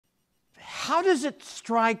How does it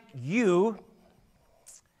strike you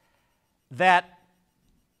that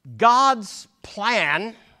God's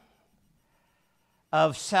plan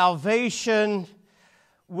of salvation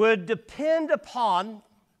would depend upon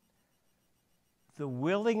the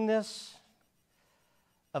willingness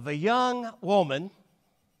of a young woman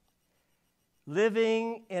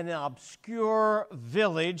living in an obscure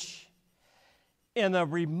village in a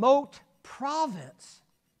remote province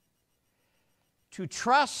to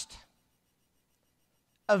trust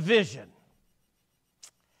a vision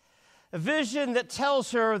that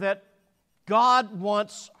tells her that God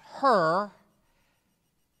wants her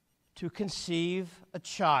to conceive a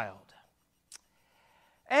child.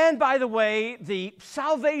 And by the way, the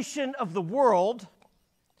salvation of the world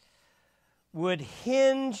would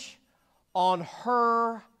hinge on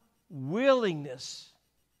her willingness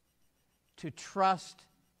to trust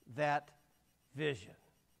that vision.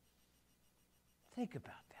 Think about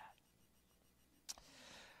that.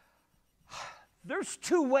 There's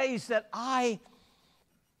two ways that I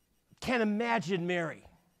can imagine Mary.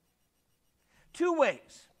 Two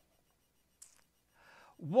ways.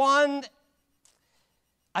 One,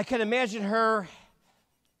 I can imagine her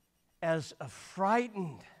as a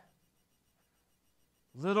frightened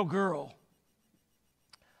little girl,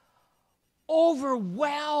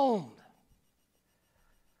 overwhelmed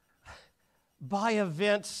by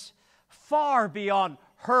events far beyond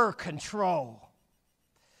her control.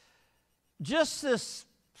 Just this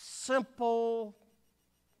simple,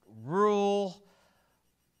 rural,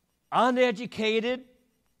 uneducated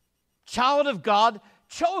child of God,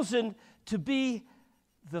 chosen to be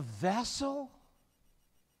the vessel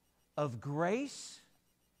of grace.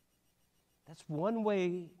 That's one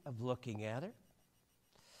way of looking at it.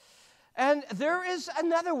 And there is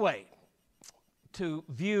another way to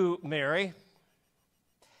view Mary.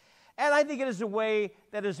 And I think it is a way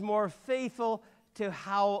that is more faithful to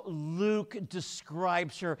how Luke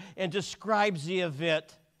describes her and describes the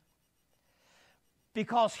event.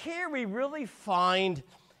 Because here we really find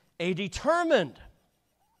a determined,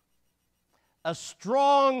 a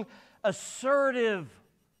strong, assertive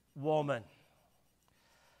woman.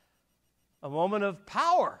 A woman of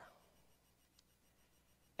power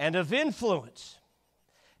and of influence,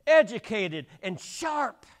 educated and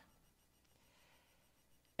sharp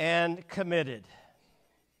and committed.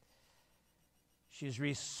 She's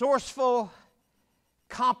resourceful,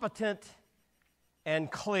 competent,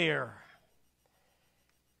 and clear.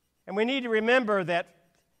 And we need to remember that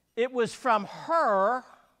it was from her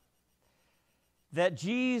that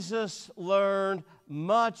Jesus learned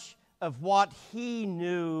much of what he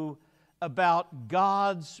knew about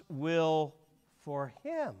God's will for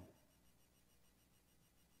him.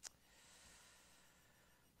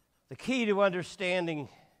 The key to understanding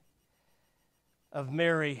of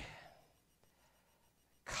Mary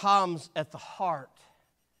comes at the heart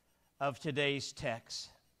of today's text.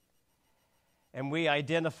 And we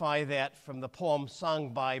identify that from the poem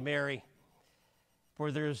sung by Mary, where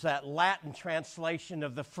there's that Latin translation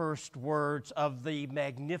of the first words of the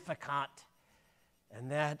Magnificat,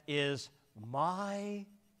 and that is, "My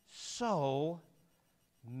soul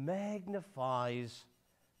magnifies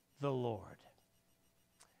the Lord."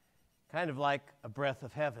 Kind of like a breath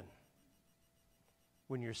of heaven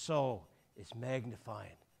when your soul is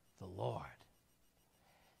magnifying the Lord.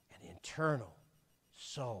 An internal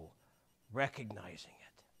soul recognizing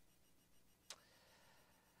it.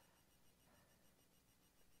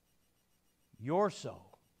 Your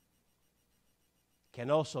soul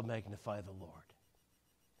can also magnify the Lord.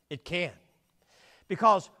 It can.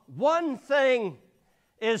 Because one thing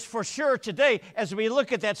is for sure today as we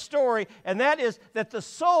look at that story, and that is that the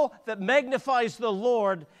soul that magnifies the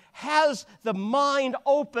Lord has the mind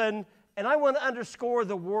open, and I want to underscore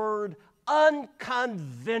the word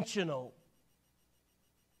unconventional.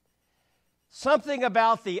 Something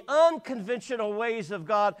about the unconventional ways of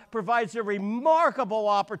God provides a remarkable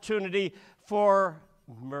opportunity for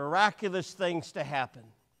miraculous things to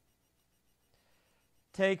happen.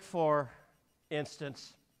 Take, for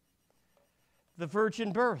instance, the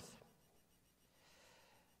virgin birth.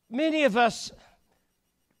 Many of us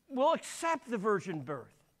will accept the virgin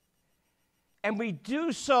birth, and we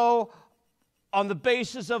do so on the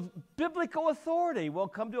basis of biblical authority. We'll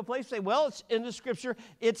come to a place and say, well, it's in the Scripture,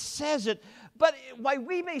 it says it. But while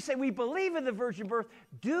we may say we believe in the virgin birth,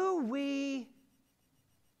 do we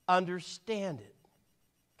understand it?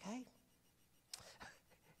 Okay?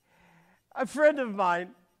 A friend of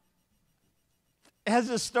mine has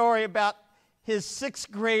a story about his 6th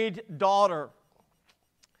grade daughter,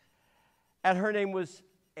 and her name was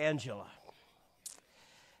Angela.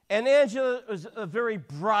 And Angela was a very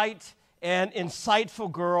bright and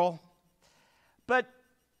insightful girl, but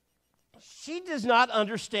she does not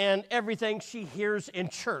understand everything she hears in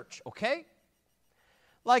church, okay?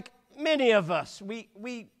 Like many of us, we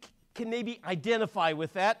can maybe identify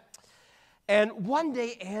with that. And one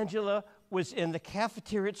day, Angela was in the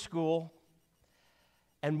cafeteria at school,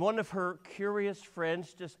 and one of her curious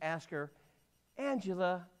friends just asked her,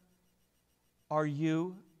 "Angela, are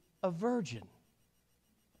you a virgin?"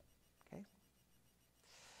 Okay.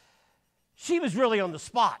 She was really on the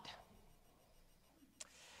spot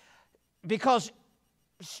because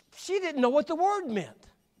she didn't know what the word meant.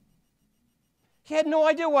 She had no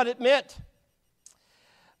idea what it meant.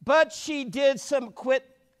 But she did some quick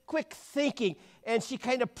thinking, and she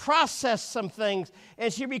kind of processed some things,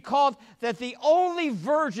 and she recalled that the only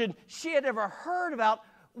virgin she had ever heard about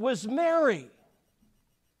was Mary.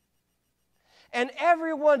 And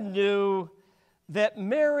everyone knew that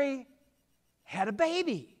Mary had a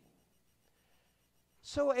baby.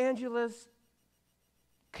 So Angela's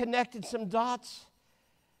connected some dots,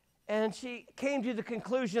 and she came to the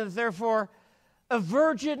conclusion that therefore a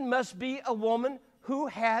virgin must be a woman who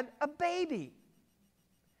had a baby.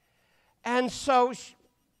 And so,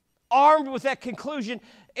 armed with that conclusion,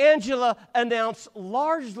 Angela announced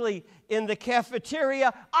largely in the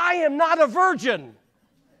cafeteria, "I am not a virgin."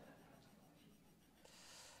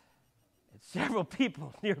 And several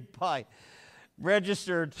people nearby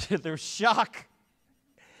registered their shock,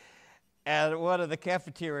 and one of the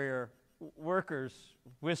cafeteria workers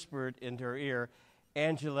whispered into her ear,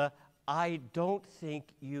 "Angela, I don't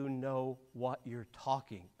think you know what you're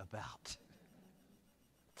talking about."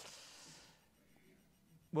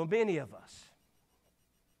 Well, many of us,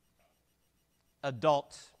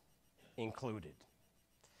 adults included,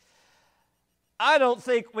 I don't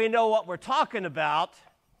think we know what we're talking about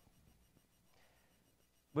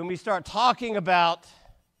when we start talking about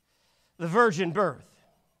the virgin birth.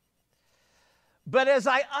 But as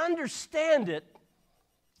I understand it,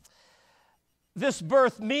 this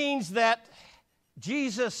birth means that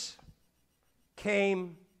Jesus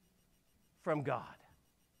came from God.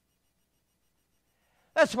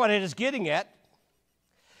 That's what it is getting at.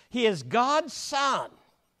 He is God's Son.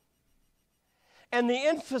 And the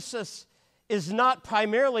emphasis is not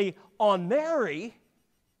primarily on Mary,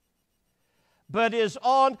 but is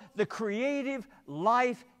on the creative,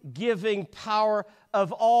 life-giving power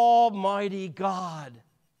of Almighty God.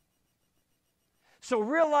 So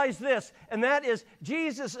realize this, and that is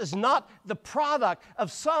Jesus is not the product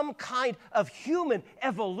of some kind of human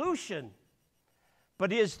evolution,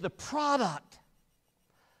 but is the product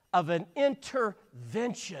of an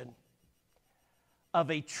intervention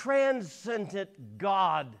of a transcendent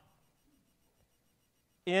God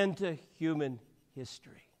into human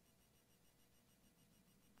history.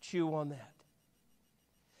 Chew on that.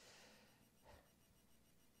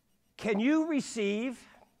 Can you receive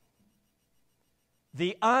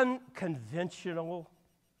the unconventional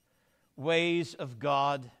ways of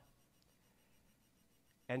God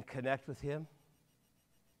and connect with Him?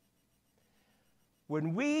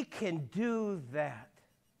 When we can do that,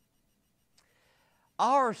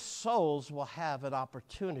 our souls will have an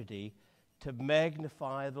opportunity to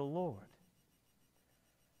magnify the Lord.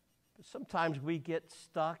 But sometimes we get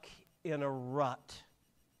stuck in a rut.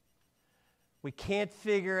 We can't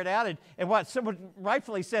figure it out. And what someone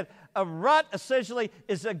rightfully said, a rut essentially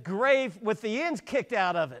is a grave with the ends kicked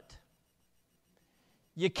out of it.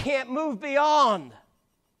 You can't move beyond.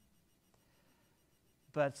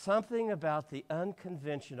 But something about the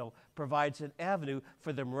unconventional provides an avenue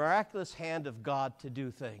for the miraculous hand of God to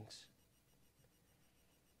do things.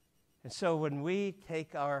 And so when we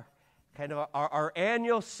take our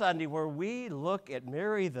annual Sunday where we look at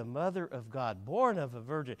Mary, the mother of God, born of a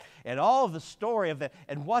virgin, and all of the story of that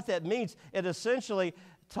and what that means, it essentially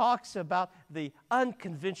talks about the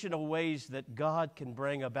unconventional ways that God can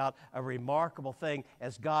bring about a remarkable thing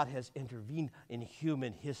as God has intervened in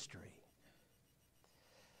human history.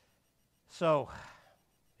 So,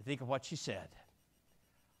 think of what she said.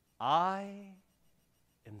 I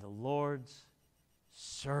am the Lord's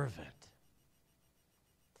servant.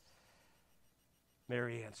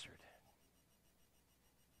 Mary answered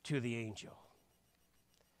to the angel,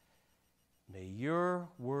 may your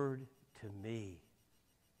word to me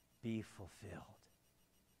be fulfilled.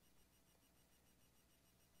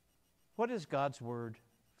 What is God's word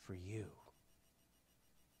for you?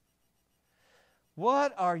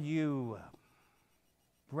 What are you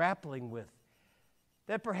grappling with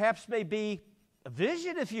that perhaps may be a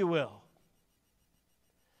vision, if you will,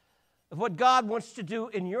 of what God wants to do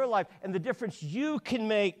in your life and the difference you can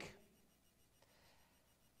make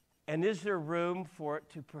And is there room for it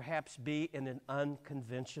to perhaps be in an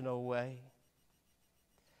unconventional way?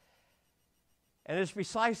 And it's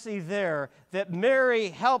precisely there that Mary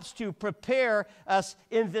helps to prepare us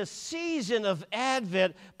in this season of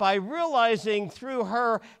Advent by realizing through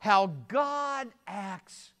her how God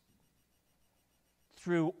acts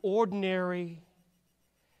through ordinary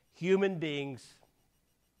human beings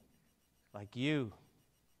like you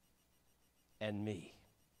and me.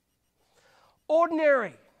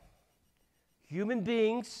 Ordinary human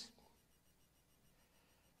beings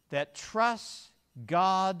that trust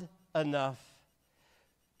God enough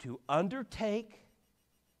to undertake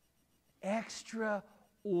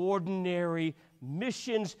extraordinary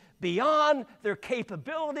missions beyond their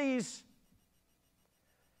capabilities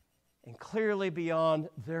and clearly beyond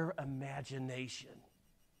their imagination.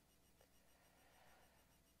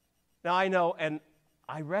 Now, I know and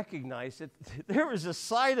I recognize that there is a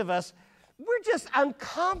side of us, we're just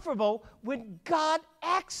uncomfortable when God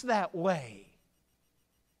acts that way.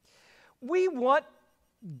 We want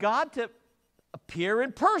God to appear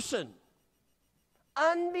in person,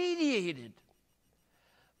 unmediated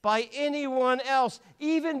by anyone else,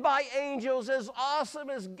 even by angels, as awesome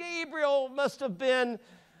as Gabriel must have been.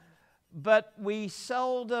 But we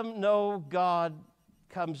seldom know God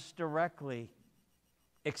comes directly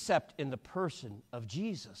except in the person of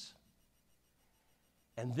Jesus.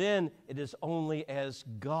 And then it is only as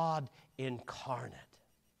God incarnate.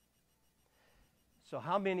 So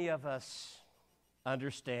how many of us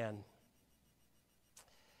understand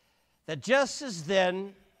that just as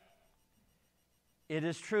then, it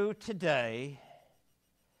is true today,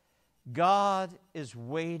 God is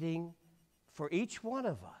waiting for each one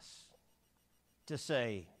of us to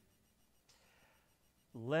say,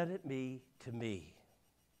 "Let it be to me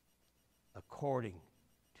according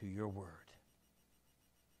to your word."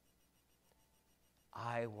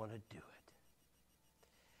 I want to do it.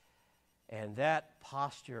 And that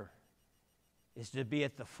posture is to be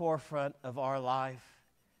at the forefront of our life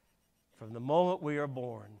from the moment we are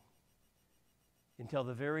born until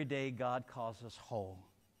the very day God calls us home.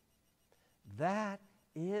 That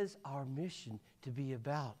is our mission to be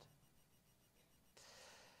about.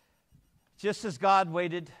 Just as God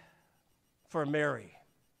waited for Mary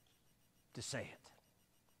to say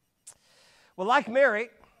it. Well, like Mary,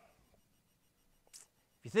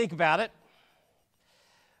 if you think about it,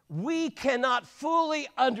 we cannot fully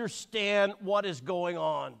understand what is going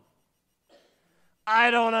on.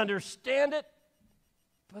 I don't understand it,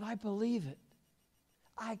 but I believe it.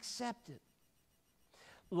 I accept it.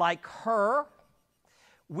 Like her,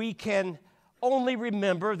 we can only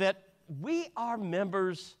remember that we are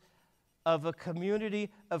members of a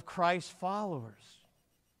community of Christ followers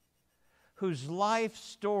whose life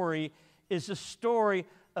story is a story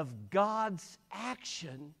of God's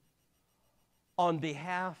action on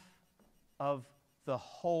behalf of the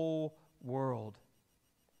whole world.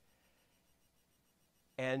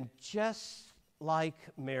 And just like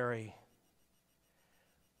Mary,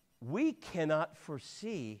 we cannot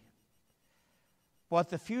foresee what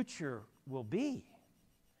the future will be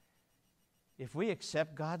if we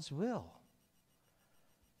accept God's will,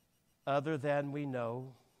 other than we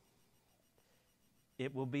know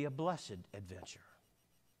it will be a blessed adventure.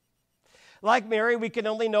 Like Mary, we can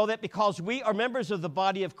only know that because we are members of the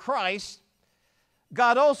body of Christ,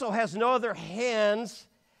 God also has no other hands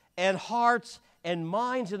and hearts and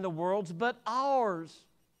minds in the world's but ours.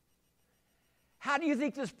 How do you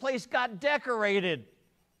think this place got decorated?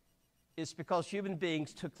 It's because human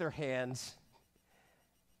beings took their hands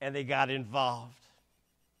and they got involved.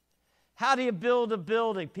 How do you build a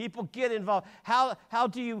building? People get involved. How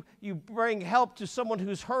do you bring help to someone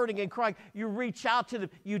who's hurting and crying? You reach out to them.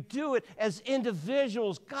 You do it as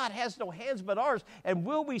individuals. God has no hands but ours. And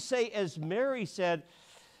will we say, as Mary said,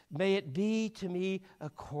 "May it be to me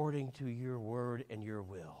according to your word and your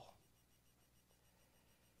will"?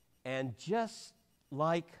 And just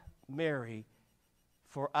like Mary,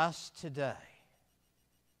 for us today,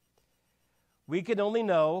 we can only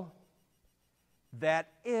know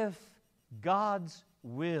that if God's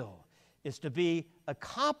will is to be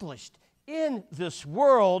accomplished in this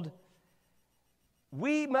world,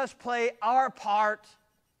 we must play our part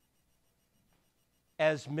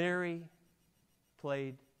as Mary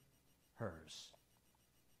played hers.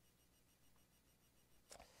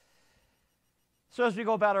 So as we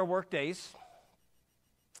go about our work days,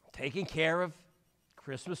 taking care of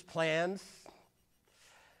Christmas plans,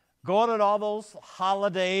 going on all those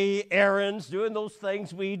holiday errands, doing those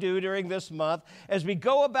things we do during this month, as we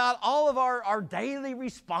go about all of our daily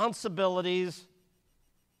responsibilities,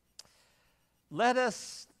 let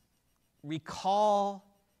us recall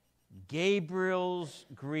Gabriel's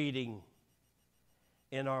greeting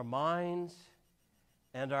in our minds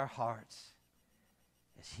and our hearts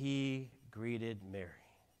as he greeted Mary.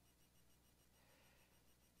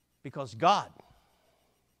 Because God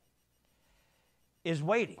is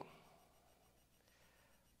waiting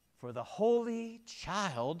for the holy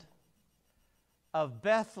child of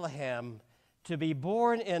Bethlehem to be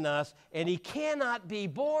born in us, and he cannot be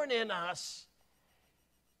born in us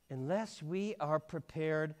unless we are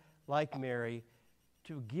prepared, like Mary,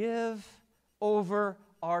 to give over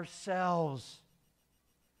ourselves,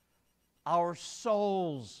 our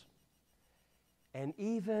souls, and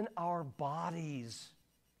even our bodies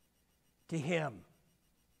to him.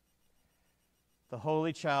 The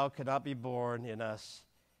Holy Child cannot be born in us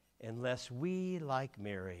unless we, like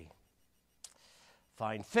Mary,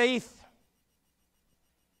 find faith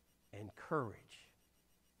and courage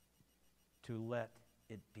to let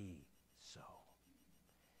it be.